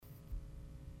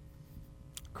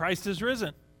Christ is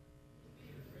risen.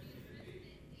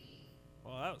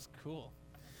 Well, that was cool.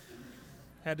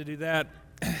 Had to do that.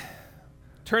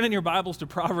 Turn in your Bibles to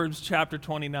Proverbs chapter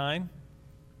 29.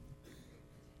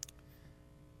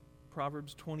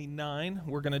 Proverbs 29.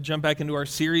 We're going to jump back into our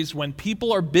series, When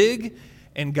People Are Big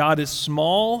and God is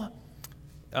Small.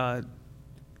 We're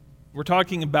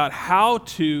talking about how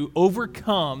to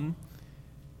overcome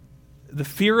the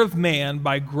fear of man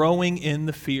by growing in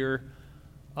the fear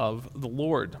of the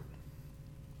Lord.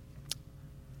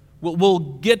 We'll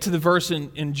get to the verse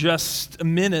in just a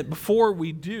minute. Before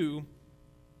we do,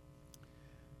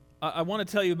 I want to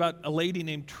tell you about a lady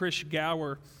named Trish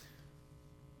Gower.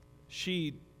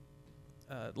 She,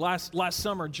 last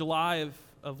summer, July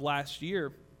of last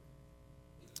year,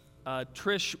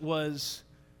 Trish was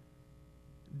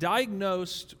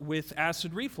diagnosed with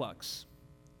acid reflux.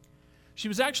 She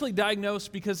was actually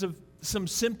diagnosed because of some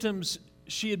symptoms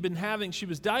she had been having. She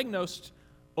was diagnosed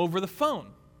over the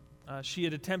phone. She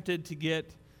had attempted to get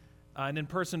an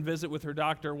in-person visit with her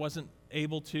doctor, wasn't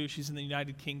able to. She's in the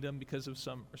United Kingdom because of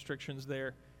some restrictions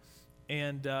there.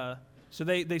 And so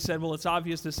they said, well, it's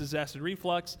obvious this is acid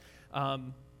reflux.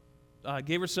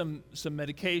 Gave her some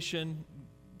medication,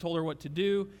 told her what to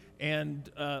do, and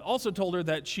also told her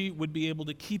that she would be able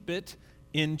to keep it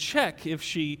in check if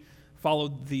she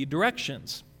followed the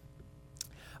directions.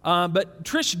 But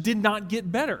Trish did not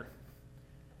get better.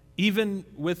 Even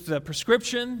with the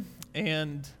prescription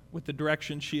and with the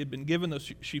directions she had been given, though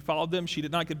she followed them, she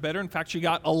did not get better. In fact, she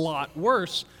got a lot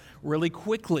worse really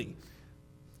quickly.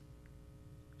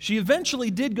 She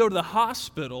eventually did go to the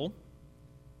hospital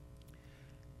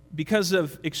because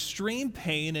of extreme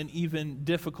pain and even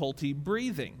difficulty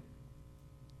breathing.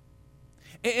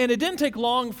 And it didn't take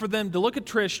long for them to look at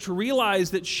Trish to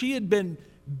realize that she had been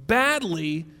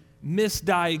badly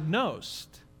misdiagnosed.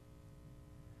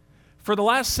 For the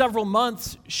last several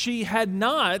months, she had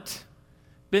not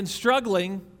been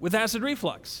struggling with acid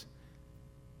reflux.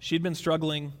 She'd been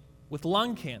struggling with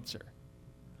lung cancer.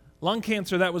 Lung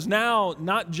cancer that was now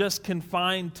not just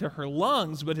confined to her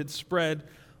lungs, but had spread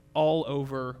all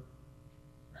over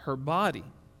her body.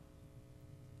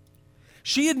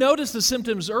 She had noticed the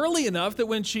symptoms early enough that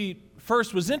when she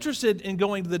first was interested in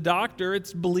going to the doctor,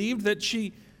 it's believed that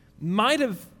she might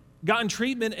have gotten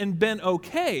treatment and been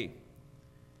okay.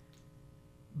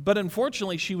 But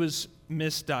unfortunately, she was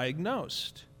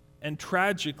misdiagnosed and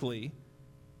tragically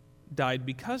died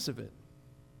because of it.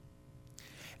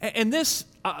 And this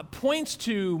points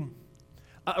to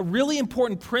a really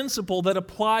important principle that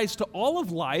applies to all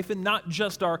of life and not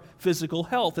just our physical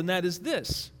health, and that is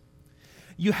this.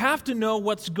 You have to know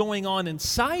what's going on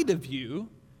inside of you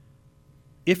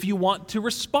if you want to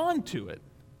respond to it,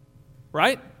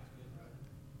 right?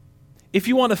 If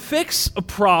you want to fix a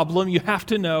problem, you have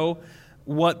to know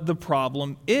what the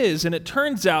problem is. And it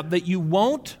turns out that you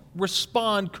won't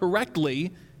respond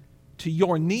correctly to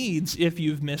your needs if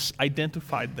you've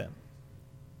misidentified them.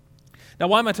 Now,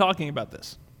 why am I talking about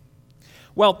this?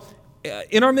 Well,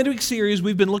 in our midweek series,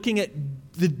 we've been looking at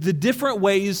the different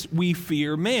ways we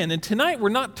fear man. And tonight, we're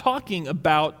not talking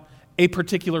about a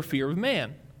particular fear of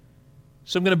man.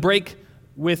 So I'm going to break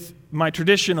with my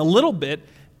tradition a little bit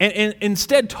and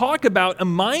instead talk about a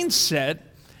mindset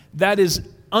that is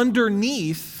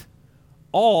underneath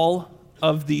all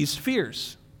of these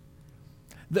fears.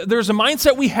 There's a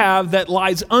mindset we have that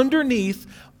lies underneath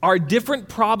our different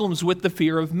problems with the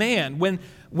fear of man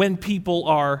when people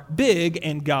are big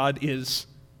and God is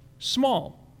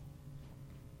small.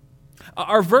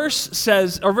 Our verse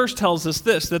tells us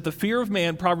this, that the fear of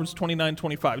man, Proverbs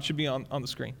 29:25, it should be on the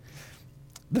screen.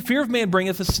 The fear of man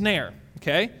bringeth a snare,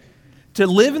 okay? To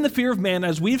live in the fear of man,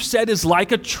 as we've said, is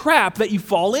like a trap that you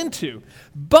fall into.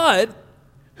 But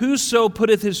whoso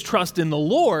putteth his trust in the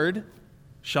Lord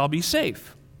shall be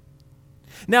safe.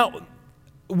 Now,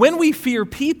 when we fear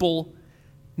people,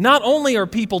 not only are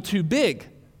people too big,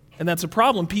 and that's a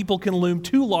problem, people can loom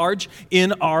too large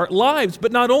in our lives,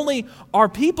 but not only are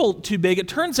people too big, it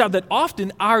turns out that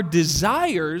often our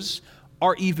desires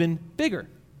are even bigger.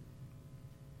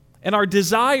 And our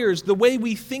desires, the way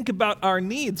we think about our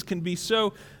needs, can be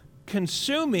so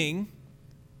consuming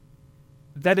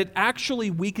that it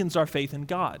actually weakens our faith in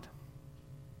God.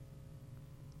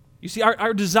 You see,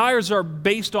 our desires are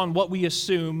based on what we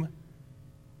assume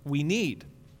we need.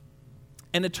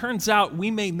 And it turns out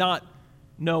we may not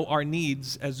know our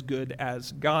needs as good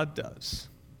as God does.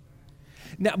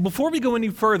 Now, before we go any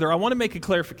further, I want to make a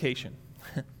clarification.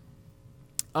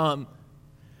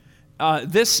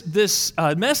 This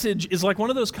message is like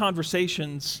one of those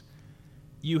conversations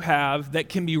you have that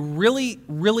can be really,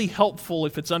 really helpful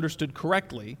if it's understood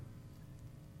correctly,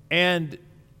 and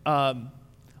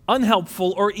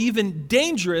unhelpful, or even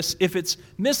dangerous if it's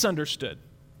misunderstood.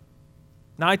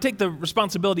 Now, I take the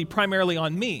responsibility primarily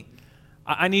on me.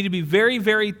 I need to be very,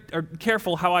 very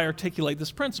careful how I articulate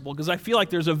this principle, because I feel like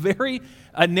there's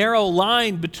a narrow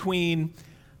line between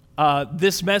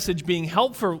this message being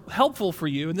helpful for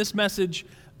you and this message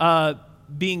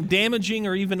being damaging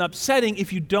or even upsetting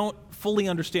if you don't fully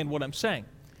understand what I'm saying.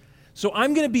 So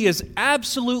I'm going to be as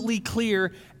absolutely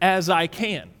clear as I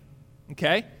can,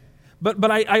 okay?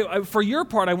 But I for your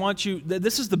part, I want you,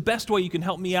 this is the best way you can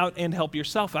help me out and help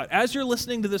yourself out. As you're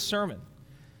listening to this sermon,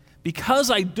 because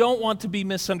I don't want to be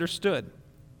misunderstood,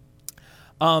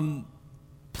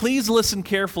 please listen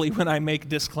carefully when I make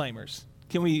disclaimers.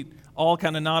 Can we all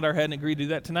kind of nod our head and agree to do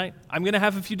that tonight? I'm going to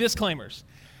have a few disclaimers.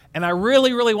 And I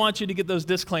really, really want you to get those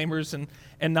disclaimers and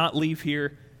not leave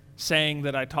here saying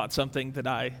that I taught something that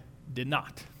I did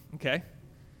not, okay?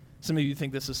 Some of you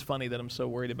think this is funny that I'm so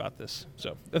worried about this.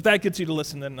 So if that gets you to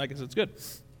listen, then I guess it's good.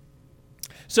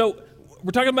 So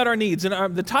we're talking about our needs,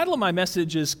 and the title of my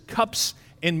message is Cups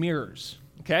and Mirrors,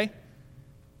 okay?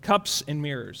 Cups and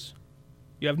mirrors.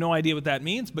 You have no idea what that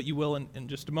means, but you will in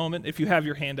just a moment. If you have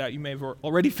your handout, you may have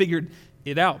already figured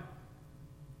it out.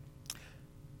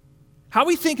 How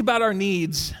we think about our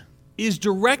needs is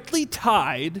directly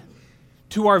tied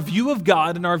to our view of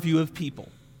God and our view of people.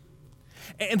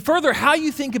 And further, how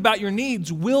you think about your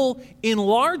needs will, in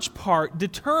large part,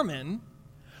 determine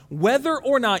whether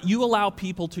or not you allow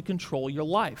people to control your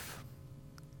life.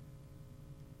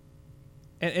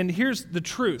 And here's the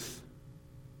truth.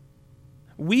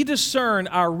 We discern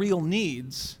our real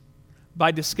needs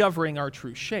by discovering our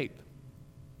true shape.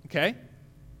 Okay?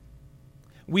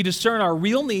 We discern our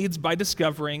real needs by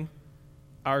discovering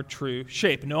our true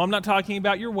shape. No, I'm not talking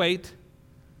about your weight.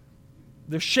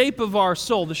 The shape of our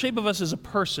soul, the shape of us as a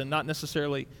person, not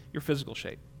necessarily your physical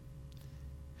shape.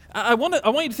 I want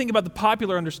you to think about the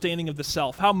popular understanding of the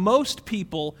self, how most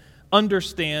people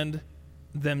understand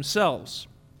themselves.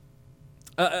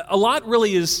 A lot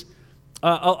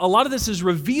of this is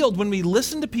revealed when we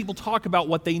listen to people talk about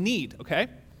what they need, okay?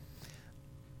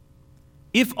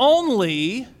 If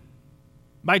only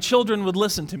my children would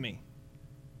listen to me.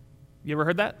 You ever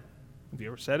heard that? Have you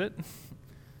ever said it?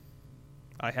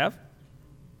 I have.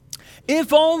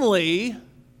 If only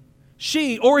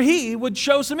she or he would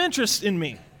show some interest in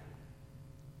me.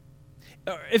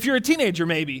 If you're a teenager,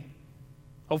 maybe.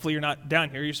 Hopefully you're not down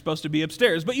here. You're supposed to be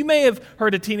upstairs. But you may have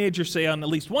heard a teenager say on at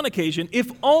least one occasion,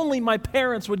 if only my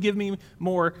parents would give me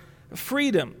more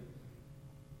freedom.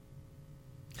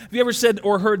 Have you ever said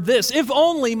or heard this? If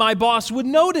only my boss would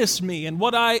notice me and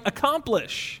what I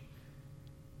accomplish.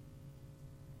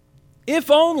 If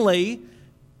only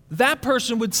that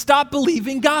person would stop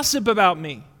believing gossip about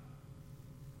me.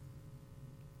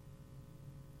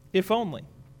 If only.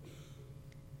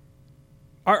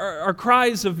 Our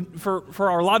cries for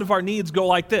a lot of our needs go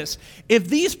like this. If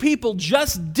these people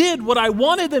just did what I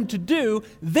wanted them to do,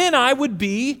 then I would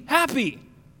be happy.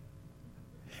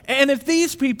 And if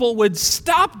these people would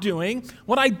stop doing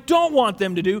what I don't want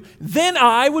them to do, then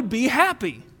I would be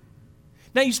happy.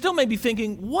 Now, you still may be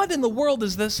thinking, what in the world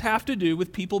does this have to do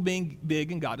with people being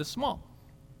big and God is small?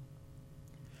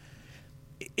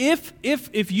 If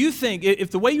you think,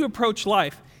 if the way you approach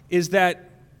life is that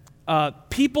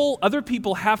other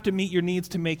people have to meet your needs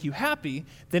to make you happy,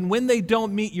 then when they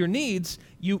don't meet your needs,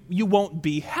 you won't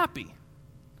be happy.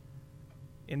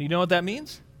 And you know what that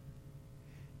means?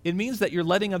 It means that you're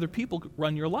letting other people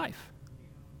run your life.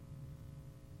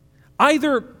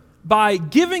 Either by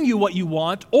giving you what you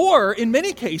want, or in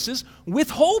many cases,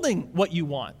 withholding what you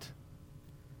want.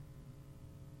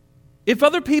 If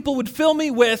other people would fill me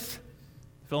with,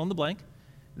 fill in the blank,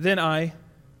 then I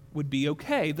would be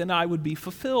okay, then I would be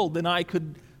fulfilled, then I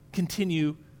could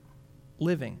continue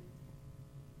living.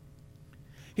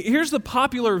 Here's the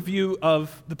popular view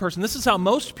of the person. This is how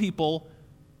most people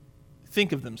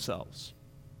think of themselves.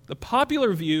 The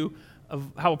popular view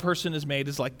of how a person is made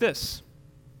is like this: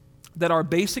 that our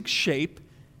basic shape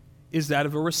is that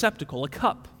of a receptacle, a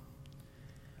cup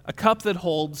that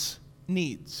holds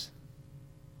needs.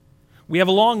 We have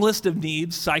a long list of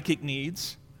needs, psychic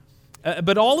needs,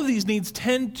 but all of these needs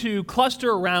tend to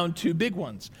cluster around two big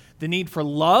ones: the need for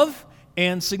love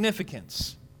and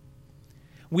significance.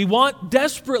 We want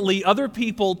desperately other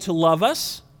people to love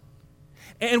us,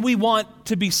 and we want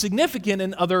to be significant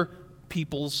in other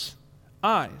people's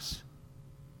eyes.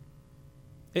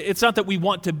 It's not that we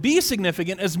want to be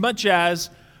significant as much as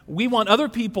we want other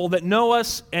people that know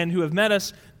us and who have met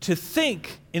us to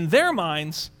think in their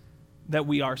minds that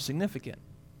we are significant.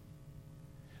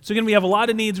 So again, we have a lot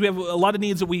of needs. We have a lot of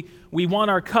needs that we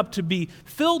want our cup to be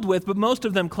filled with, but most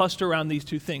of them cluster around these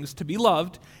two things: to be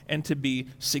loved and to be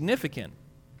significant.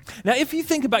 Now, if you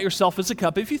think about yourself as a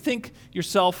cup, if you think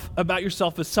about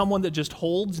yourself as someone that just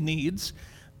holds needs,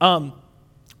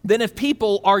 then if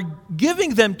people are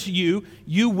giving them to you,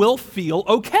 you will feel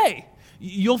okay.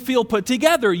 You'll feel put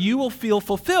together. You will feel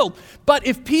fulfilled. But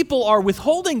if people are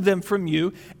withholding them from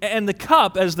you, and the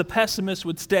cup, as the pessimist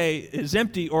would say, is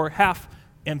empty or half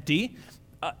empty,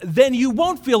 then you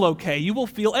won't feel okay. You will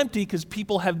feel empty because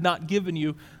people have not given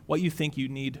you what you think you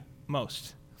need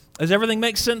most. Does everything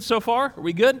make sense so far? Are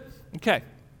we good? Okay.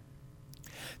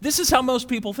 This is how most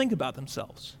people think about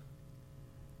themselves.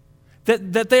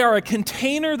 That they are a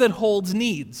container that holds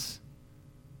needs.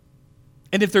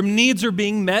 And if their needs are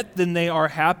being met, then they are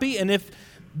happy. And if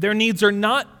their needs are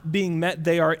not being met,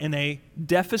 they are in a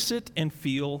deficit and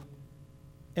feel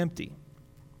empty.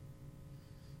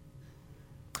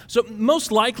 So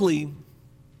most likely,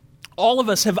 all of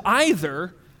us have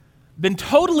either been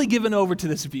totally given over to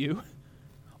this view,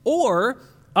 or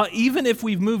even if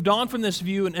we've moved on from this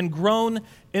view and grown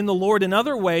in the Lord in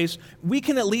other ways, we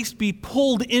can at least be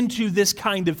pulled into this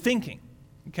kind of thinking,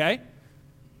 okay?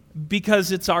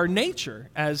 Because it's our nature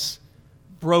as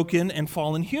broken and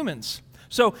fallen humans.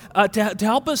 So to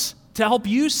help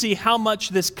you see how much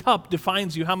this cup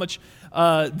defines you, how much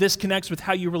this connects with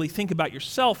how you really think about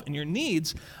yourself and your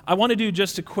needs, I want to do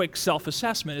just a quick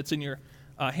self-assessment. It's in your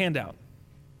handout.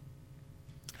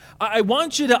 I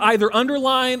want you to either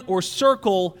underline or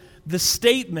circle the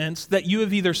statements that you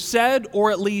have either said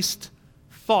or at least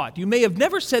thought. You may have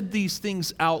never said these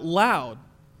things out loud,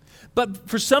 but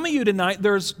for some of you tonight,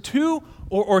 there's 2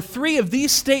 or 3 of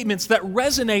these statements that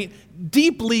resonate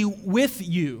deeply with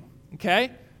you,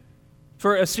 okay?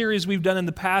 For a series we've done in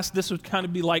the past, this would kind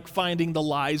of be like finding the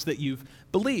lies that you've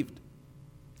believed.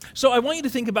 So I want you to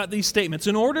think about these statements.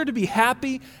 In order to be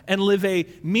happy and live a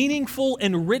meaningful,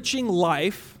 enriching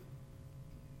life,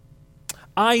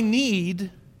 I need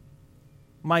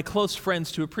my close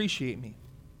friends to appreciate me.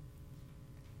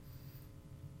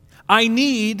 I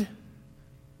need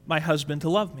my husband to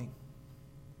love me.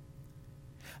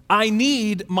 I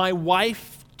need my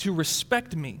wife to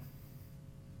respect me.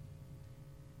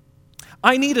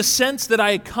 I need a sense that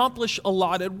I accomplish a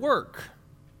lot at work.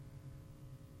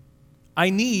 I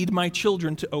need my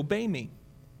children to obey me.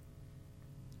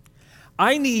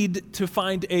 I need to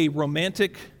find a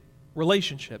romantic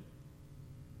relationship.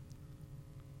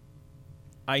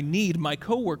 I need my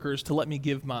coworkers to let me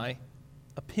give my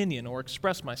opinion or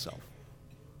express myself.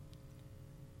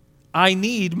 I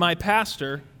need my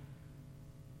pastor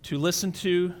to listen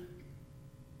to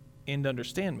and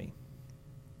understand me.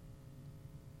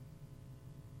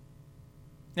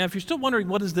 Now, if you're still wondering,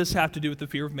 what does this have to do with the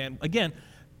fear of man? Again,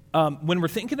 when we're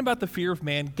thinking about the fear of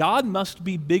man, God must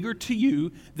be bigger to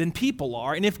you than people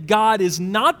are. And if God is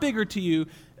not bigger to you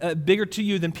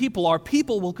than people are,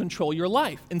 people will control your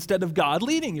life instead of God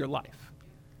leading your life.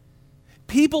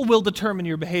 People will determine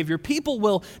your behavior. People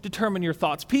will determine your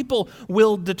thoughts. People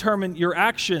will determine your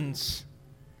actions.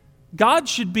 God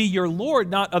should be your Lord,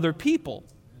 not other people.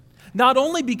 Not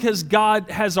only because God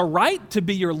has a right to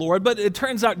be your Lord, but it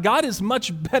turns out God is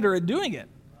much better at doing it.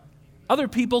 Other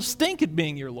people stink at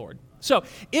being your Lord. So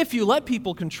if you let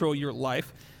people control your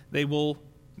life, they will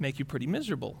make you pretty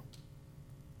miserable.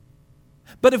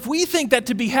 But if we think that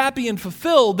to be happy and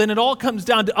fulfilled, then it all comes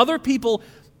down to other people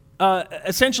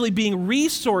essentially being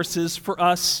resources for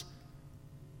us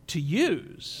to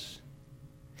use.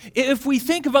 If we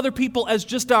think of other people as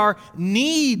just our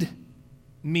need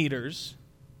meters,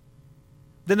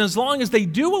 then as long as they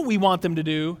do what we want them to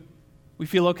do, we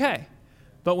feel okay.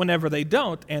 But whenever they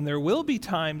don't, and there will be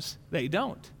times they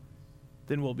don't,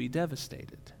 then we'll be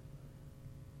devastated.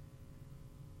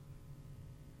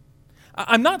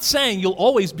 I'm not saying you'll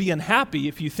always be unhappy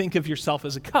if you think of yourself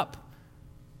as a cup.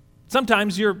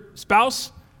 Sometimes your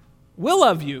spouse will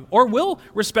love you or will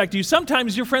respect you.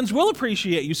 Sometimes your friends will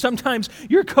appreciate you. Sometimes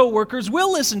your coworkers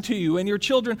will listen to you and your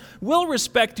children will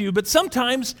respect you, but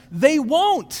sometimes they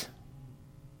won't.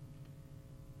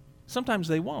 Sometimes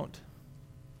they won't.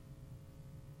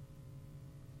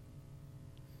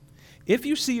 If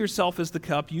you see yourself as the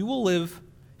cup, you will live,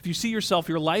 if you see yourself,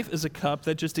 your life as a cup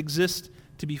that just exists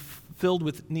to be filled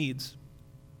with needs,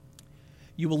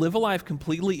 you will live a life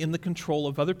completely in the control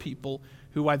of other people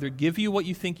who either give you what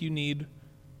you think you need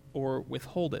or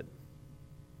withhold it.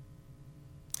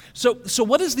 So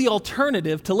what is the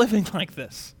alternative to living like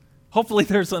this? Hopefully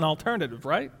there's an alternative,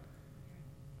 right?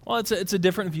 Well, it's a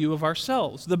different view of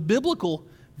ourselves, the biblical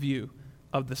view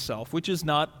of the self, which is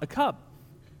not a cup.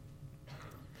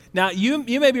 Now, you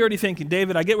may be already thinking,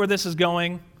 David, I get where this is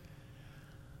going.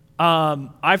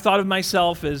 I've thought of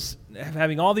myself as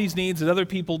having all these needs that other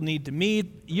people need to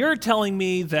meet. You're telling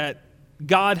me that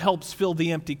God helps fill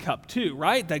the empty cup too,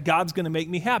 right? That God's going to make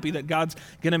me happy, that God's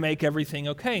going to make everything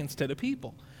okay instead of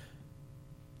people.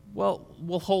 Well,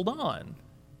 hold on.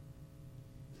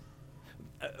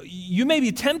 You may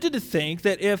be tempted to think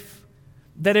that if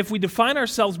we define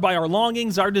ourselves by our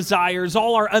longings, our desires,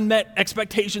 all our unmet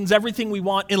expectations, everything we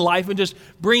want in life, and just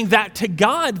bring that to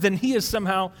God, then He is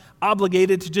somehow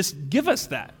obligated to just give us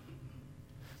that.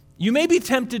 You may be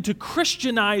tempted to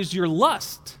Christianize your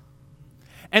lust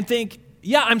and think,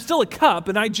 yeah, I'm still a cup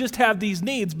and I just have these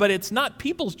needs, but it's not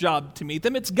people's job to meet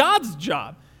them, it's God's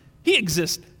job. He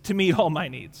exists to meet all my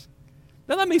needs.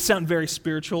 Now that may sound very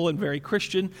spiritual and very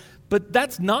Christian, but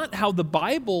that's not how the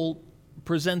Bible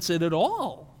presents it at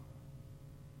all.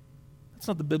 That's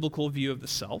not the biblical view of the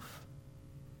self.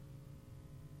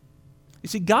 You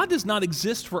see, God does not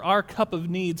exist for our cup of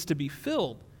needs to be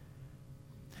filled.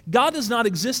 God does not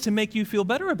exist to make you feel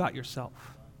better about yourself.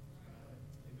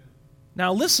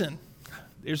 Now listen,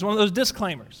 here's one of those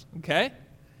disclaimers, okay?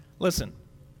 Listen.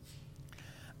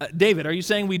 David, are you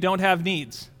saying we don't have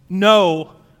needs?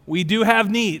 No, we do have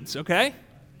needs, okay?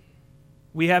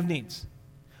 We have needs.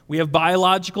 We have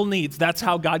biological needs. That's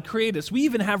how God created us. We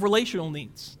even have relational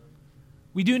needs.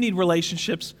 We do need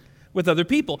relationships with other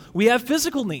people. We have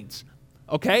physical needs,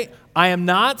 okay? I am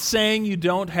not saying you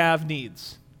don't have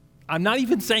needs. I'm not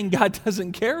even saying God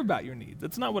doesn't care about your needs.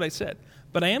 That's not what I said.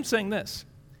 But I am saying this.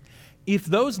 If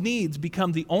those needs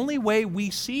become the only way we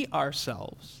see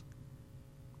ourselves,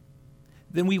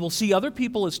 then we will see other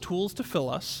people as tools to fill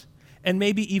us, and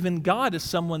maybe even God as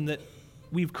someone that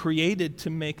we've created to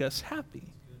make us happy.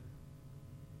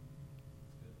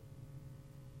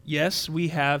 Yes, we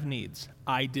have needs.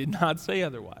 I did not say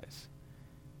otherwise.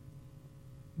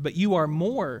 But you are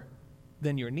more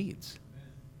than your needs.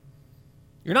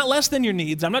 You're not less than your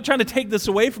needs. I'm not trying to take this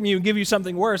away from you and give you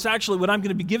something worse. Actually, what I'm going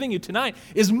to be giving you tonight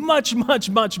is much, much,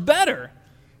 much better.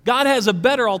 God has a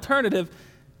better alternative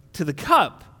to the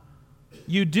cup.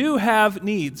 You do have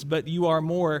needs, but you are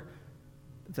more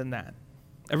than that.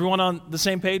 Everyone on the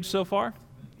same page so far?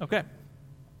 Okay.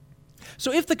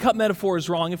 So if the cup metaphor is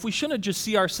wrong, if we shouldn't just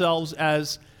see ourselves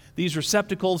as these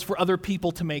receptacles for other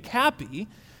people to make happy,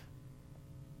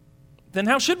 then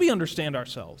how should we understand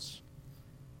ourselves?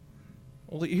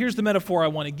 Well, here's the metaphor I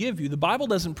want to give you. The Bible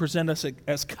doesn't present us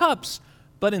as cups,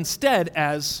 but instead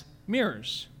as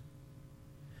mirrors.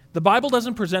 The Bible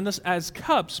doesn't present us as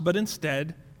cups, but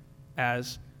instead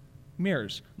as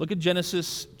mirrors. Look at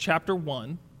Genesis chapter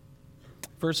 1,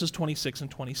 verses 26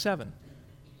 and 27.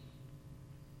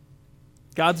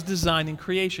 God's design in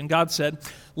creation. God said,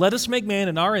 "Let us make man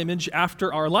in our image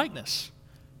after our likeness,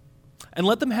 and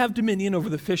let them have dominion over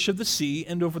the fish of the sea,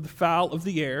 and over the fowl of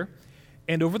the air,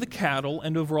 and over the cattle,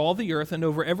 and over all the earth, and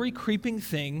over every creeping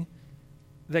thing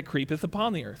that creepeth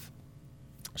upon the earth."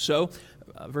 So,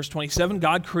 verse 27,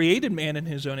 God created man in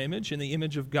his own image. In the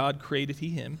image of God created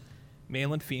he him.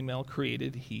 Male and female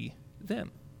created he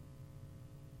them.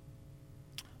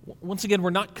 Once again,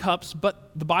 we're not cups,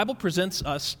 but the Bible presents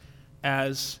us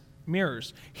as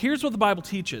mirrors. Here's what the Bible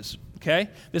teaches, okay?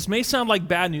 This may sound like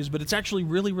bad news, but it's actually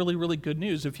really, really, really good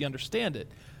news if you understand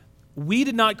it. We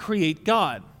did not create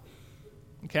God,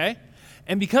 okay?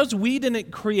 And because we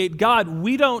didn't create God,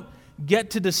 we don't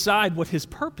get to decide what his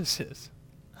purpose is.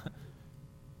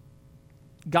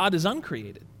 God is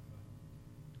uncreated.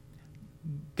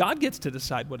 God gets to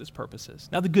decide what his purpose is.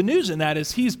 Now, the good news in that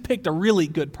is he's picked a really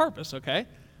good purpose, okay?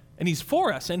 And he's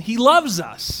for us, and he loves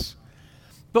us.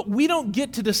 But we don't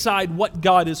get to decide what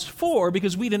God is for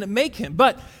because we didn't make him.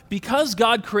 But because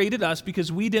God created us, because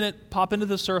we didn't pop into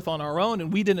this earth on our own,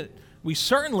 and we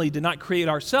certainly did not create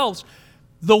ourselves,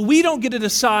 though we don't get to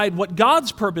decide what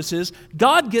God's purpose is,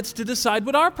 God gets to decide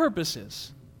what our purpose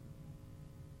is.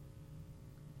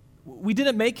 We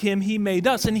didn't make him, he made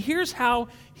us. And here's how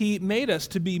he made us: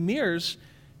 to be mirrors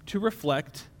to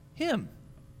reflect him.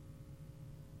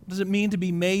 What does it mean to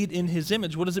be made in his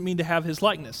image? What does it mean to have his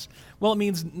likeness? Well, it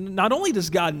means not only does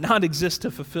God not exist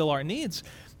to fulfill our needs,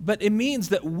 but it means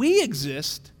that we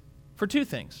exist for two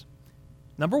things.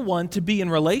 Number one, to be in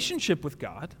relationship with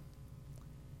God.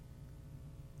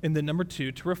 And then number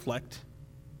two, to reflect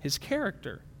his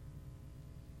character.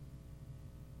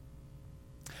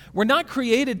 We're not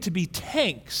created to be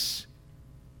tanks,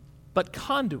 but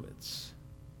conduits.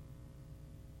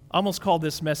 I almost called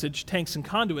this message Tanks and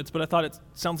Conduits, but I thought it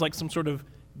sounds like some sort of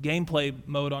gameplay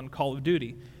mode on Call of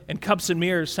Duty. And Cups and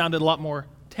Mirrors sounded a lot more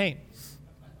tame.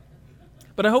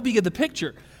 But I hope you get the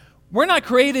picture. We're not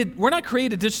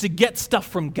created just to get stuff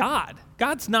from God.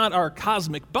 God's not our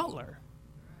cosmic butler.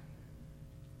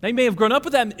 Now, you may have grown up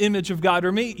with that image of God,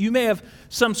 or you may have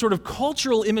some sort of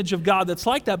cultural image of God that's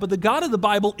like that, but the God of the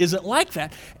Bible isn't like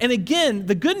that. And again,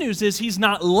 the good news is he's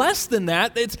not less than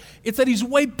that. It's that he's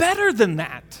way better than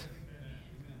that.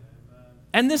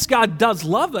 And this God does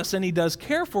love us, and he does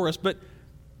care for us, but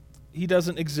he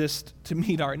doesn't exist to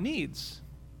meet our needs.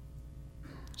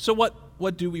 So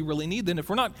what do we really need then? If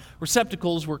we're not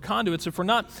receptacles, we're conduits. If we're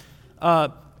not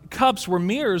cups, we're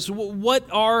mirrors.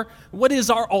 What is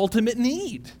our ultimate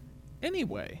need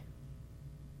anyway?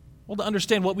 Well, to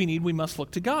understand what we need, we must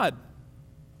look to God.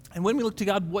 And when we look to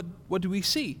God, what do we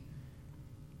see?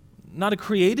 Not a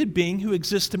created being who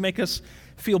exists to make us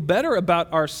feel better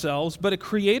about ourselves, but a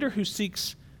creator who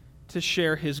seeks to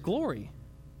share his glory.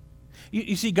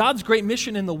 You see, God's great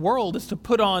mission in the world is to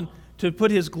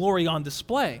put his glory on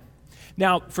display.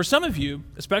 Now, for some of you,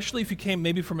 especially if you came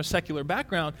maybe from a secular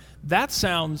background, that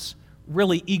sounds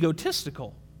really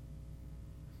egotistical.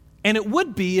 And it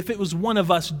would be if it was one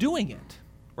of us doing it,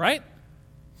 right?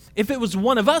 If it was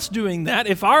one of us doing that,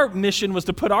 if our mission was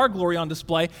to put our glory on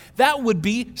display, that would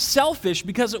be selfish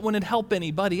because it wouldn't help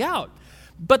anybody out.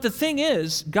 But the thing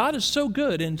is, God is so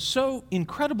good and so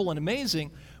incredible and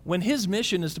amazing. When his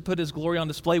mission is to put his glory on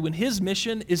display, when his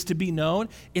mission is to be known,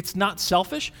 it's not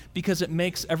selfish because it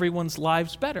makes everyone's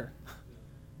lives better.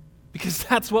 Because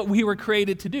that's what we were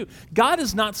created to do. God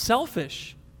is not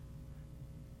selfish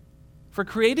for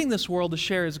creating this world to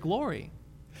share his glory.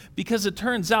 Because it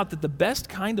turns out that the best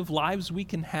kind of lives we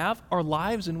can have are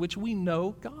lives in which we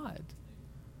know God.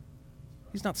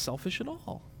 He's not selfish at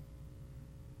all.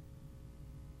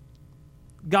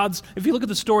 If you look at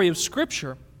the story of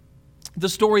Scripture, the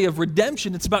story of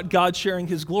redemption, it's about God sharing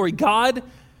his glory, God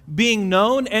being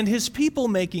known and his people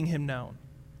making him known.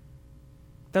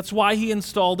 That's why he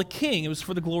installed a king. It was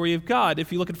for the glory of God.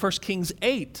 If you look at 1 Kings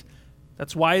 8,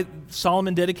 that's why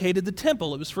Solomon dedicated the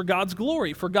temple. It was for God's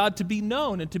glory, for God to be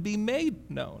known and to be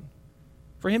made known,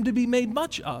 for him to be made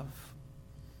much of.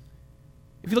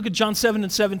 If you look at John 7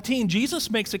 and 17,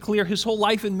 Jesus makes it clear his whole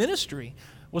life and ministry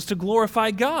was to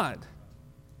glorify God.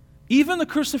 Even the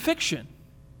crucifixion,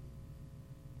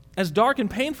 as dark and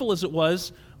painful as it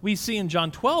was, we see in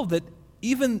John 12 that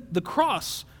even the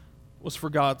cross was for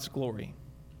God's glory.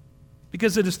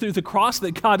 Because it is through the cross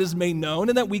that God is made known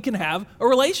and that we can have a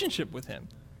relationship with him.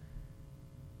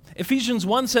 Ephesians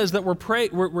 1 says that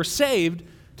we're saved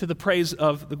to the praise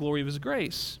of the glory of his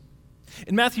grace.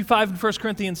 In Matthew 5 and 1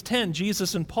 Corinthians 10,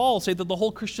 Jesus and Paul say that the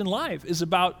whole Christian life is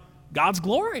about God's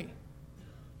glory,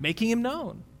 making him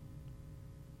known.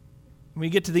 When we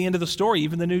get to the end of the story,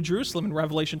 even the New Jerusalem in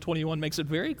Revelation 21 makes it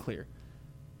very clear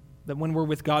that when we're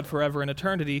with God forever in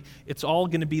eternity, it's all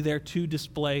going to be there to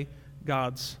display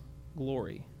God's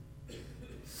glory.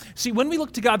 See, when we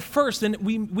look to God first, then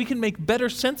we can make better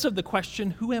sense of the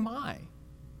question, who am I?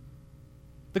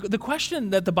 The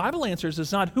question that the Bible answers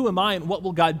is not who am I and what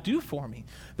will God do for me?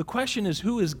 The question is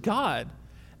who is God,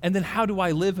 and then how do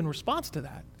I live in response to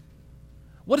that?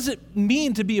 What does it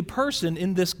mean to be a person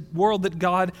in this world that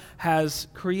God has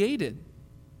created?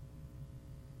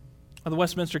 The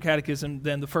Westminster Catechism,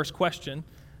 then the first question,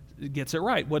 gets it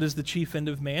right. What is the chief end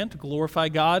of man? To glorify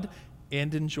God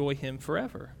and enjoy him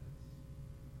forever.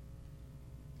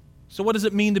 So what does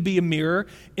it mean to be a mirror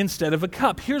instead of a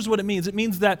cup? Here's what it means. It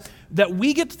means that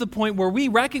we get to the point where we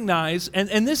recognize,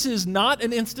 and this is not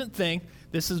an instant thing,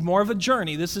 this is more of a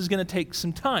journey. This is going to take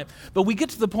some time. But we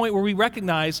get to the point where we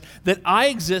recognize that I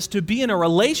exist to be in a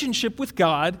relationship with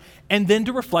God and then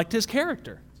to reflect his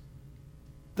character.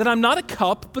 That I'm not a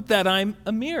cup, but that I'm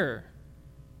a mirror.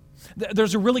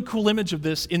 There's a really cool image of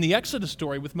this in the Exodus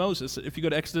story with Moses. If you go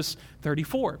to Exodus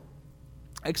 34.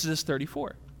 Exodus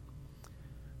 34.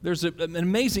 There's an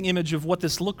amazing image of what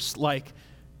this looks like.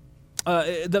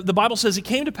 The Bible says, it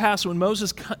came to pass when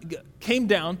Moses came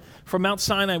down from Mount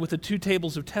Sinai with the 2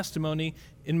 tables of testimony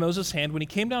in Moses' hand, when he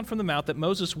came down from the mount, that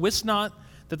Moses wist not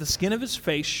that the skin of his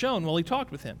face shone while he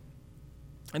talked with him.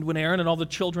 And when Aaron and all the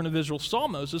children of Israel saw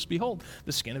Moses, behold,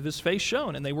 the skin of his face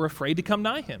shone, and they were afraid to come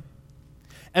nigh him.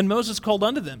 And Moses called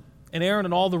unto them, and Aaron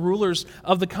and all the rulers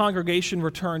of the congregation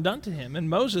returned unto him, and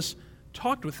Moses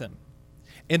talked with them.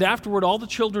 And afterward all the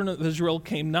children of Israel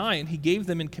came nigh, and he gave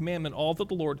them in commandment all that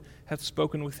the Lord hath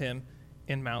spoken with him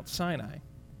in Mount Sinai.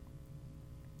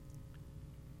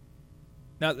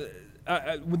 Now,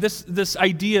 this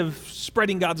idea of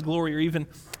spreading God's glory or even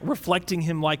reflecting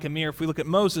him like a mirror, if we look at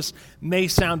Moses, may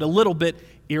sound a little bit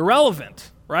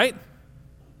irrelevant, right?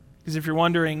 Because if you're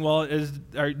wondering, well,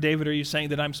 David, are you saying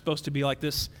that I'm supposed to be like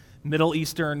this Middle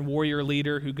Eastern warrior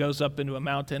leader who goes up into a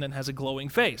mountain and has a glowing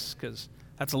face? Because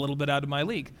that's a little bit out of my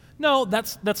league. No,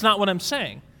 that's not what I'm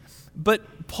saying.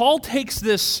 But Paul takes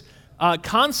this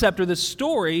concept or this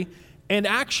story and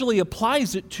actually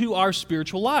applies it to our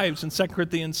spiritual lives in 2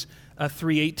 Corinthians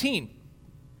 3:18.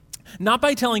 Not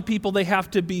by telling people they have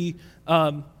to be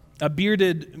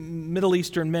bearded Middle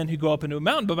Eastern men who go up into a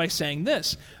mountain, but by saying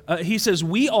this. He says,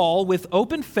 "We all, with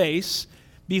open face,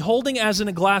 beholding as in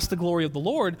a glass the glory of the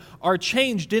Lord, are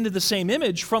changed into the same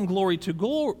image from glory to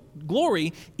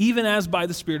glory, even as by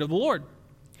the Spirit of the Lord."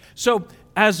 So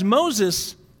as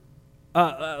Moses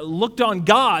looked on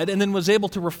God and then was able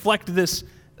to reflect this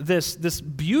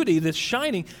beauty, this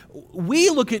shining, we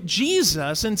look at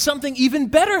Jesus and something even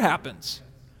better happens.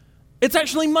 It's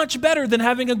actually much better than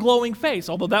having a glowing face,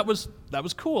 although that was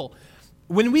cool.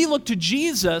 When we look to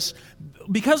Jesus,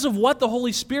 because of what the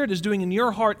Holy Spirit is doing in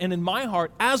your heart and in my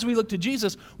heart, as we look to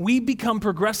Jesus, we become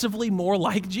progressively more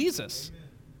like Jesus.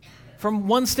 From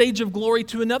one stage of glory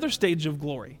to another stage of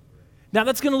glory. Now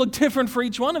that's going to look different for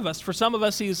each one of us. For some of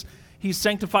us, he's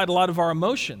sanctified a lot of our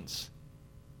emotions,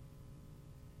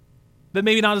 but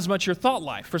maybe not as much your thought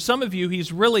life. For some of you,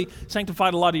 he's really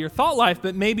sanctified a lot of your thought life,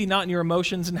 but maybe not in your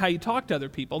emotions and how you talk to other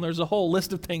people. And there's a whole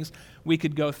list of things we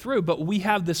could go through, but we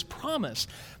have this promise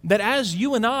that as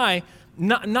you and I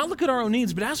not look at our own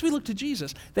needs, but as we look to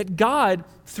Jesus, that God,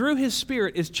 through his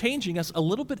Spirit, is changing us a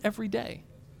little bit every day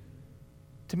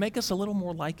to make us a little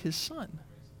more like his Son.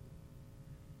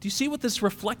 Do you see what this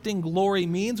reflecting glory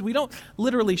means? We don't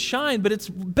literally shine, but it's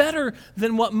better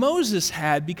than what Moses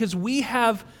had because we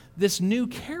have this new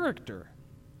character.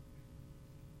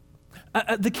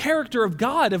 The character of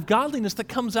God, of godliness that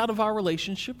comes out of our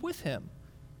relationship with him.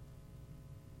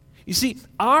 You see,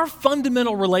 our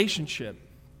fundamental relationship,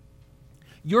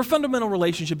 your fundamental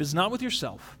relationship is not with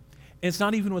yourself, and it's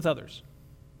not even with others.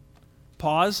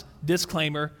 Pause,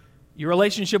 disclaimer, your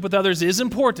relationship with others is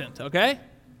important, okay?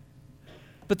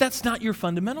 But that's not your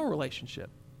fundamental relationship.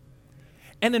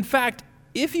 And in fact,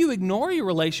 if you ignore your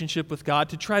relationship with God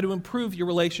to try to improve your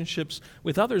relationships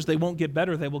with others, they won't get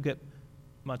better, they will get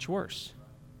much worse.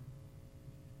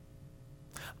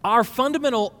 Our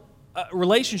fundamental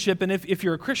relationship, and if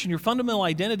you're a Christian, your fundamental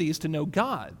identity is to know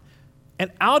God.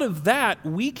 And out of that,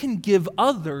 we can give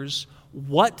others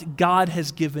what God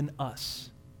has given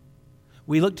us.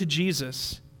 We look to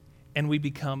Jesus, and we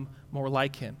become more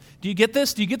like him. Do you get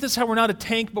this? Do you get this, how we're not a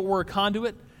tank, but we're a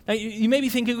conduit? Now, you may be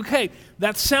thinking, okay,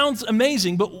 that sounds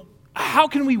amazing, but how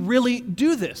can we really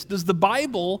do this? Does the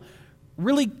Bible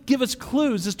really give us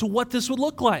clues as to what this would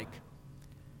look like?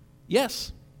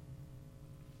 Yes.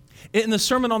 In the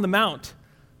Sermon on the Mount,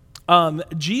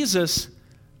 Jesus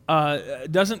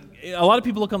doesn't, a lot of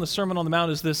people look on the Sermon on the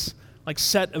Mount as this like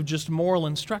set of just moral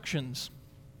instructions.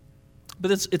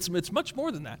 But it's much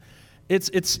more than that.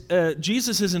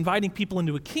 Jesus is inviting people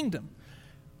into a kingdom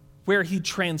where he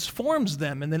transforms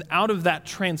them, and then out of that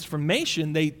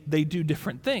transformation, they do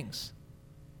different things.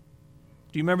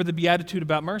 Do you remember the beatitude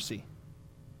about mercy?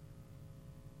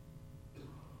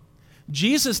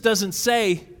 Jesus doesn't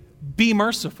say, be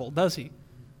merciful, does he?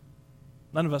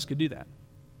 None of us could do that.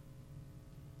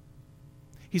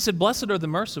 He said, blessed are the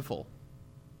merciful.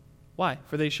 Why?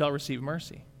 For they shall receive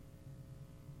mercy.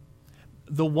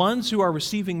 The ones who are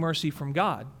receiving mercy from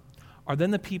God are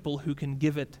then the people who can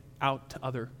give it out to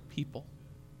other people.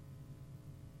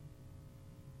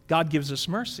 God gives us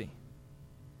mercy.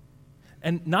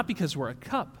 And not because we're a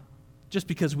cup, just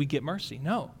because we get mercy.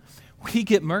 No, we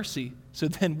get mercy so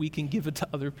then we can give it to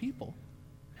other people,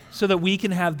 so that we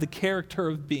can have the character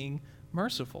of being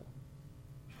merciful.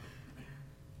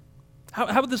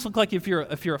 How would this look like if you're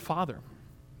a father?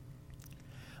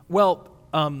 Well,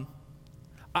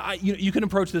 you can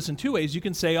approach this in two ways. You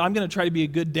can say, I'm going to try to be a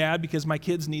good dad because my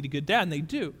kids need a good dad, and they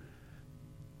do.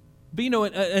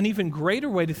 But an even greater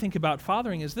way to think about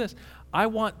fathering is this. I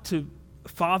want to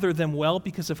father them well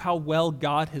because of how well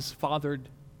God has fathered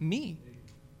me.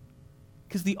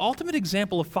 Because the ultimate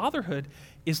example of fatherhood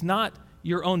is not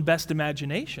your own best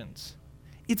imaginations.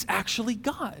 It's actually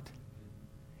God.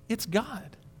 It's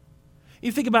God.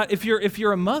 You think about if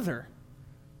you're a mother,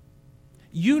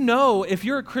 you know, if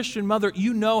you're a Christian mother,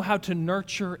 you know how to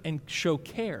nurture and show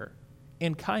care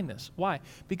and kindness. Why?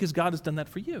 Because God has done that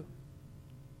for you.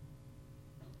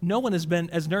 No one has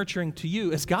been as nurturing to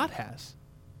you as God has.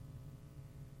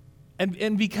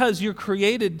 And because you're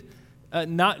created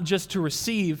not just to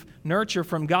receive nurture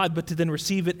from God, but to then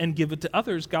receive it and give it to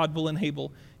others, God will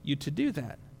enable you to do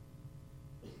that.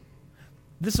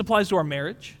 This applies to our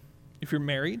marriage, if you're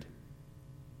married.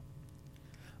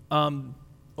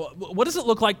 What does it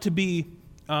look like to be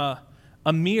a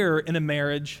mirror in a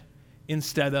marriage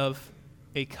instead of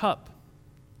a cup?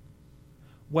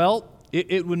 Well,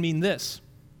 it would mean this.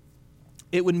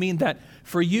 It would mean that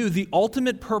for you, the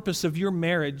ultimate purpose of your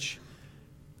marriage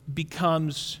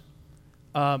becomes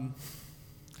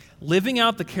living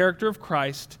out the character of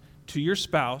Christ to your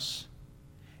spouse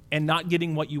and not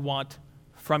getting what you want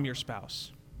from your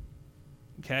spouse.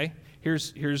 Okay?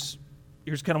 Here's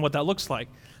kind of what that looks like.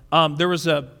 There was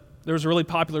a really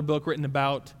popular book written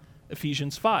about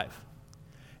Ephesians 5.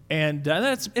 And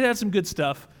it had some good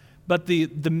stuff, but the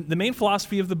main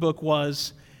philosophy of the book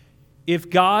was, if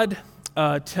God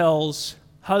tells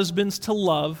husbands to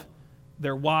love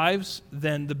their wives,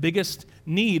 then the biggest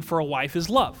need for a wife is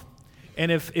love.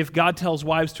 And if God tells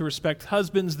wives to respect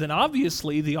husbands, then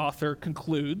obviously, the author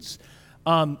concludes,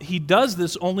 he does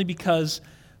this only because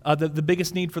the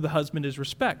biggest need for the husband is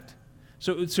respect.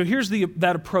 So here's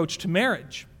that approach to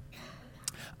marriage.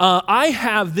 I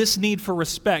have this need for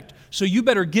respect, so you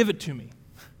better give it to me.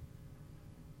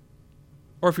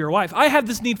 Or if you're a wife, I have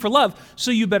this need for love,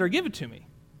 so you better give it to me.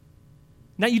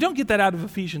 Now, you don't get that out of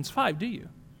Ephesians 5, do you?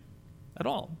 At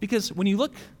all. Because when you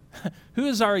look, who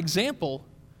is our example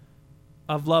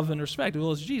of love and respect?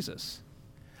 Well, it's Jesus.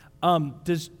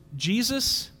 Does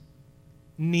Jesus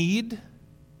need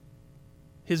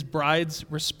his bride's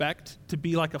respect to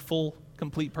be like a full,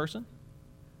 complete person?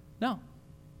 No.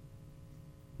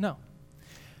 No.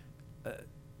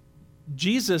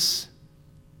 Jesus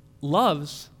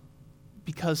loves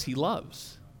because he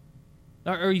loves.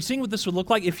 Now, are you seeing what this would look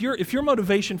like? If your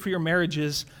motivation for your marriage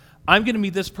is, I'm going to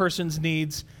meet this person's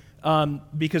needs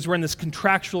because we're in this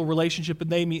contractual relationship and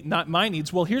they meet not my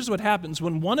needs, well, here's what happens.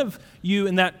 When one of you,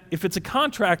 if it's a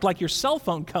contract like your cell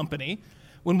phone company,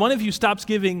 when one of you stops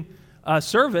giving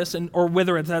service, or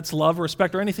whether that's love or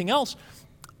respect or anything else,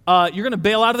 you're going to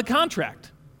bail out of the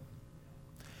contract.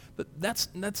 But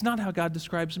that's not how God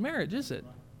describes marriage, is it?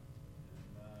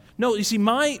 No, you see,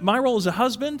 my role as a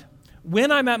husband,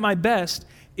 when I'm at my best,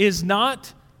 is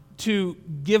not to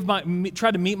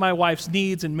try to meet my wife's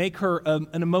needs and make her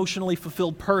an emotionally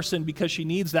fulfilled person because she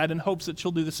needs that in hopes that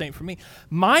she'll do the same for me.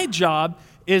 My job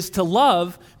is to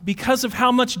love because of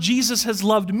how much Jesus has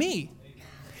loved me.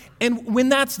 And when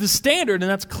that's the standard,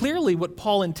 and that's clearly what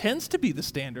Paul intends to be the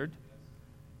standard,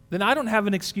 then I don't have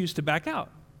an excuse to back out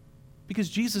because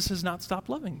Jesus has not stopped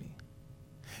loving me.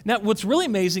 Now, what's really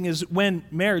amazing is when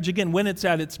marriage, again, when it's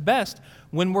at its best,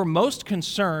 when we're most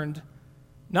concerned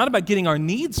not about getting our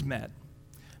needs met,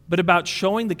 but about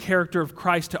showing the character of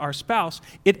Christ to our spouse,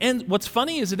 what's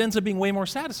funny is it ends up being way more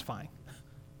satisfying.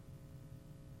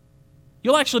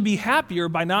 You'll actually be happier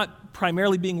by not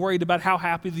primarily being worried about how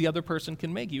happy the other person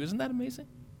can make you. Isn't that amazing?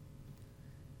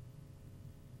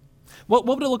 What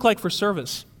would it look like for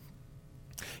service?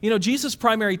 You know, Jesus'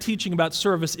 primary teaching about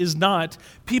service is not,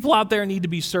 people out there need to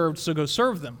be served, so go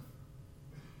serve them.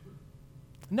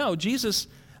 No, Jesus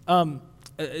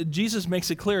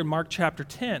makes it clear in Mark chapter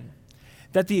 10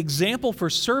 that the example for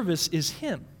service is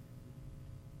him.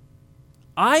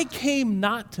 I came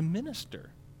not to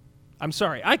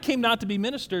be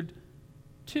ministered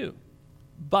to,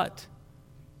 but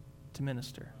to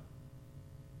minister.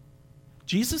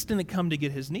 Jesus didn't come to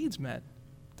get his needs met.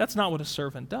 That's not what a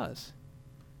servant does.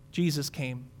 Jesus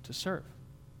came to serve.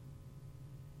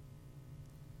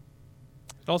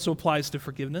 It also applies to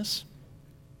forgiveness.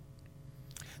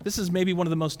 This is maybe one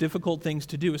of the most difficult things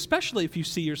to do, especially if you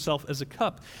see yourself as a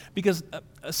cup, because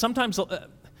sometimes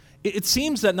it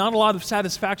seems that not a lot of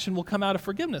satisfaction will come out of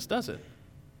forgiveness, does it?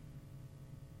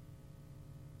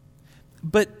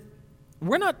 But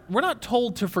we're not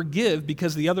told to forgive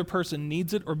because the other person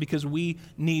needs it or because we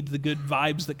need the good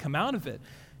vibes that come out of it.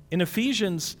 In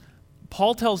Ephesians,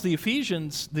 Paul tells the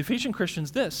Ephesian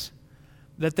Christians this,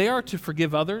 that they are to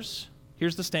forgive others,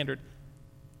 here's the standard,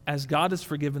 as God has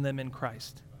forgiven them in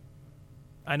Christ.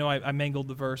 I know I mangled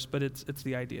the verse, but it's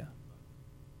the idea.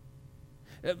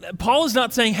 Paul is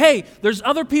not saying, hey, there's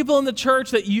other people in the church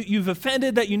that you've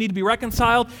offended, that you need to be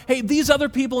reconciled. Hey, these other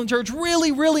people in church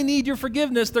really, really need your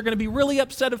forgiveness. They're going to be really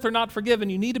upset if they're not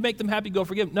forgiven. You need to make them happy, go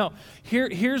forgive them. No,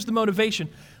 here's the motivation.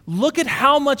 Look at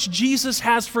how much Jesus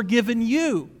has forgiven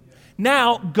you.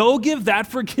 Now, go give that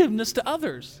forgiveness to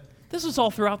others. This is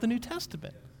all throughout the New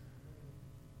Testament.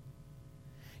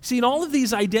 See, in all of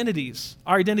these identities,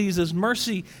 our identities as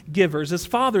mercy givers, as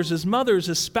fathers, as mothers,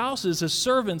 as spouses, as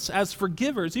servants, as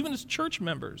forgivers, even as church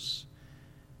members,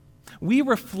 we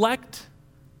reflect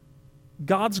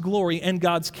God's glory and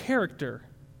God's character.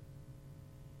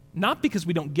 Not because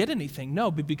we don't get anything,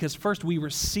 no, but because first we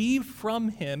receive from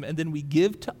him and then we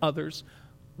give to others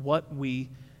what we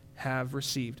have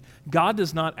received. God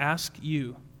does not ask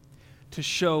you to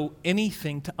show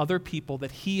anything to other people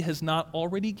that he has not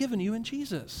already given you in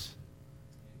Jesus.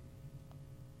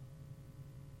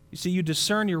 You see, you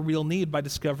discern your real need by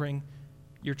discovering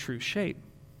your true shape.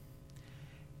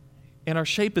 And our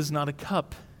shape is not a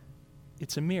cup,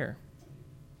 It's a mirror.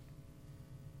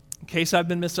 In case I've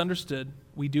been misunderstood,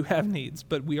 we do have needs,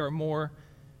 but we are more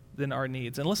than our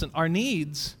needs. And listen, our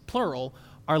needs, plural,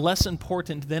 are less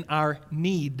important than our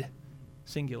need,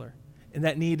 singular. And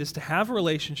that need is to have a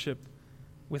relationship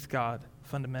with God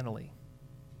fundamentally.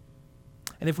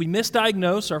 And if we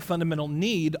misdiagnose our fundamental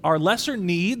need, our lesser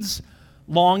needs,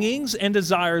 longings, and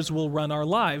desires will run our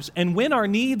lives. And when our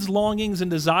needs, longings,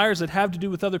 and desires that have to do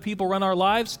with other people run our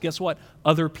lives, guess what?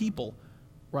 Other people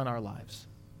run our lives.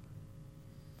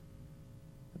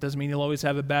 It doesn't mean you'll always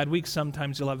have a bad week.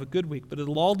 Sometimes you'll have a good week. But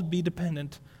it'll all be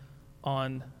dependent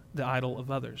on the idol of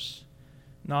others,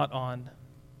 not on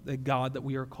the God that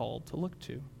we are called to look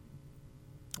to.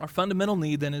 Our fundamental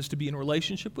need then is to be in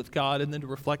relationship with God and then to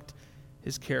reflect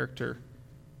His character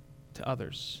to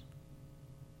others.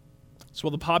 So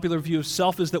while the popular view of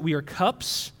self is that we are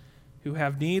cups who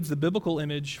have needs, the biblical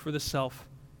image for the self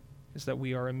is that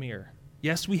we are a mirror.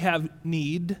 Yes, we have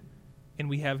need and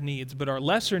we have needs, but our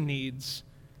lesser needs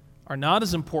are not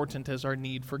as important as our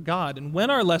need for God. And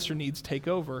when our lesser needs take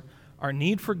over, our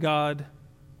need for God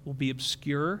will be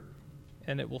obscure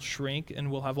and it will shrink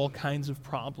and we'll have all kinds of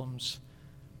problems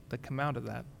that come out of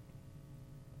that.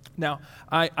 Now,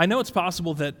 I know it's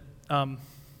possible that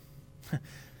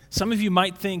some of you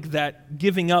might think that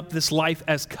giving up this life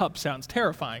as cup sounds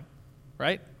terrifying,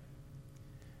 right?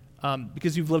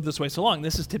 Because you've lived this way so long.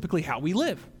 This is typically how we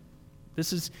live.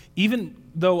 This is, even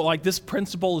though like this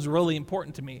principle is really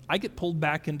important to me, I get pulled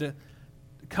back into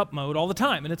cup mode all the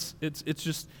time, and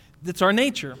it's our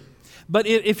nature. But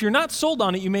if you're not sold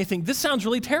on it, you may think, this sounds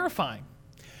really terrifying.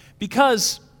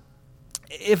 Because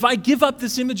if I give up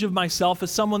this image of myself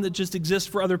as someone that just exists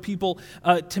for other people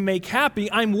to make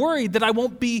happy, I'm worried that I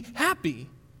won't be happy.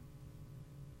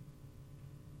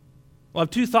 Well, I have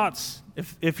two thoughts.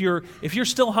 If you're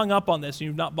still hung up on this and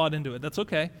you've not bought into it, that's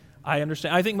okay. I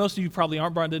understand. I think most of you probably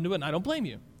aren't bought into it, and I don't blame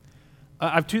you. I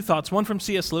have two thoughts, one from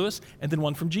C.S. Lewis and then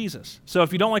one from Jesus. So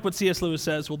if you don't like what C.S. Lewis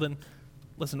says, well then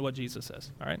listen to what Jesus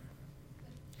says, all right?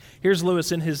 Here's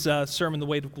Lewis in his sermon, The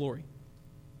Weight of Glory.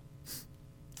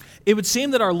 It would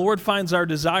seem that our Lord finds our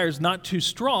desires not too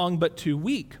strong, but too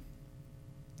weak.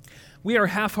 We are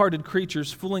half-hearted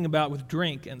creatures fooling about with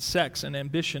drink and sex and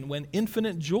ambition when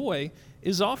infinite joy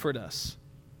is offered us.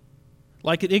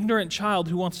 Like an ignorant child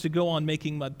who wants to go on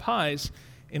making mud pies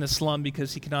in a slum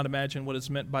because he cannot imagine what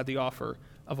is meant by the offer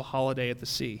of a holiday at the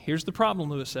sea. Here's the problem,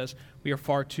 Lewis says, we are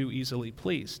far too easily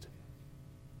pleased.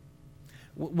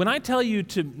 When I tell you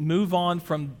to move on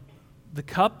from the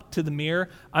cup to the mirror,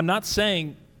 I'm not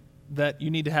saying that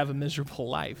you need to have a miserable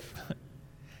life.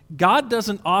 God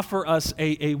doesn't offer us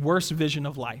a worse vision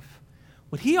of life.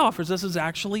 What He offers us is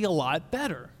actually a lot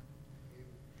better.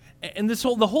 And this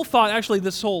whole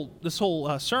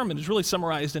sermon is really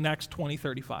summarized in Acts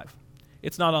 20:35.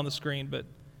 It's not on the screen, but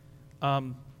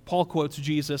Paul quotes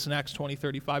Jesus in Acts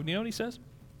 20:35. Do you know what he says?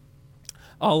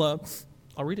 I'll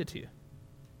read it to you.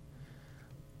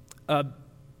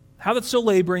 How that so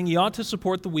laboring ye ought to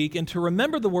support the weak, and to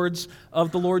remember the words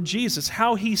of the Lord Jesus,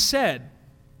 how He said,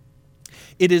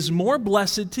 "It is more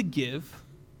blessed to give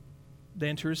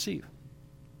than to receive."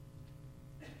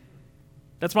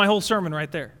 That's my whole sermon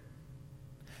right there.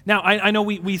 Now, I know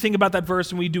we think about that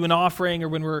verse when we do an offering or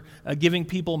when we're giving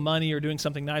people money or doing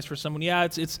something nice for someone. Yeah,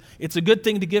 it's a good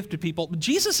thing to give to people. But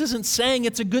Jesus isn't saying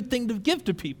it's a good thing to give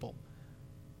to people.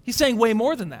 He's saying way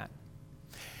more than that.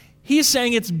 He's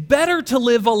saying it's better to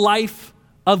live a life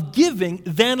of giving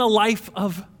than a life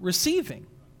of receiving.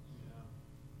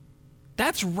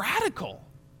 That's radical.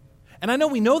 And I know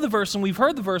we know the verse and we've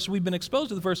heard the verse, we've been exposed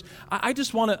to the verse. I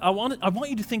want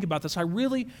you to think about this.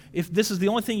 If this is the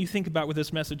only thing you think about with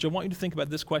this message, I want you to think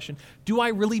about this question. Do I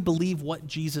really believe what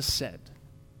Jesus said?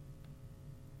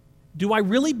 Do I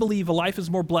really believe a life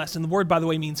is more blessed? And the word, by the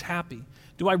way, means happy.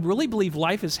 Do I really believe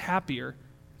life is happier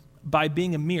by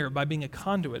being a mirror, by being a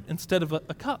conduit, instead of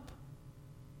a cup?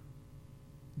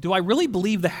 Do I really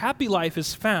believe the happy life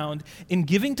is found in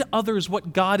giving to others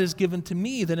what God has given to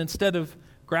me than instead of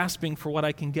grasping for what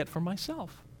I can get for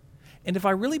myself? And if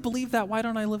I really believe that, why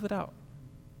don't I live it out?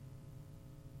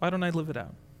 Why don't I live it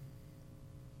out?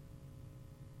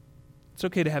 It's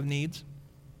okay to have needs,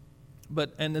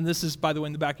 and this is, by the way,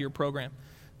 in the back of your program,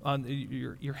 on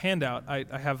your handout,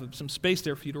 I have some space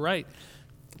there for you to write.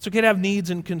 It's okay to have needs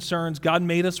and concerns. God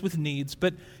made us with needs.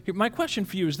 But my question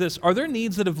for you is this: are there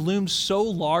needs that have loomed so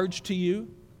large to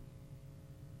you,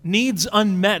 needs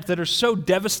unmet that are so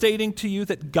devastating to you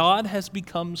that God has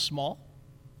become small?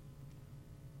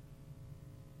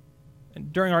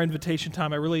 And during our invitation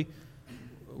time, I really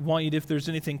want you to, if there's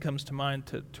anything comes to mind,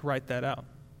 to write that out.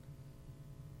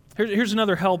 Here's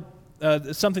another help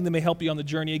something that may help you on the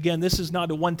journey. Again, this is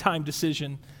not a one-time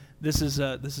decision. This is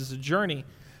a journey.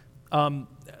 An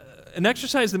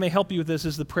exercise that may help you with this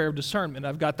is the prayer of discernment.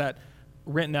 I've got that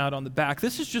written out on the back.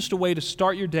 This is just a way to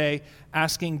start your day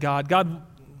asking God,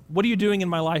 what are you doing in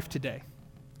my life today?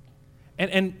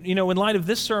 And in light of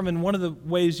this sermon, one of the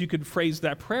ways you could phrase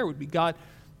that prayer would be, God,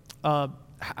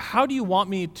 how do you want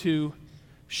me to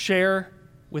share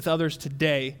with others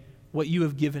today what you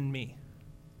have given me?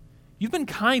 You've been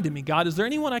kind to me, God. Is there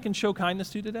anyone I can show kindness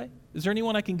to today? Is there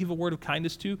anyone I can give a word of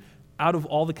kindness to out of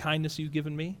all the kindness you've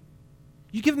given me?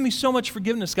 You've given me so much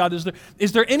forgiveness, God.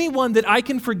 Is there anyone that I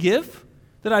can forgive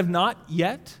that I've not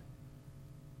yet?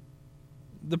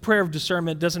 The prayer of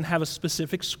discernment doesn't have a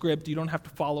specific script. You don't have to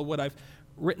follow what I've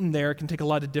written there. It can take a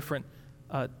lot of different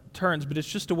turns, but it's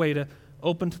just a way to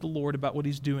open to the Lord about what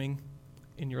he's doing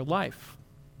in your life.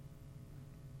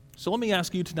 So let me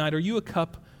ask you tonight, are you a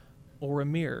cup or a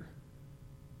mirror?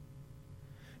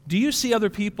 Do you see other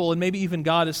people and maybe even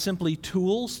God as simply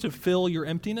tools to fill your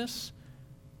emptiness?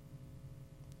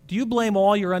 Do you blame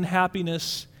all your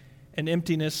unhappiness and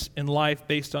emptiness in life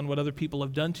based on what other people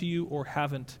have done to you or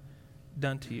haven't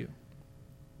done to you?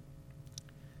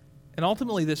 And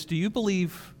ultimately this, do you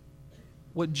believe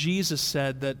what Jesus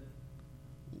said, that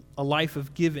a life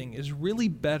of giving is really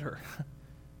better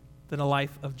than a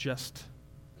life of just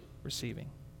receiving?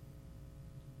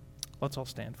 Let's all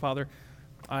stand. Father,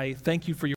 I thank you for your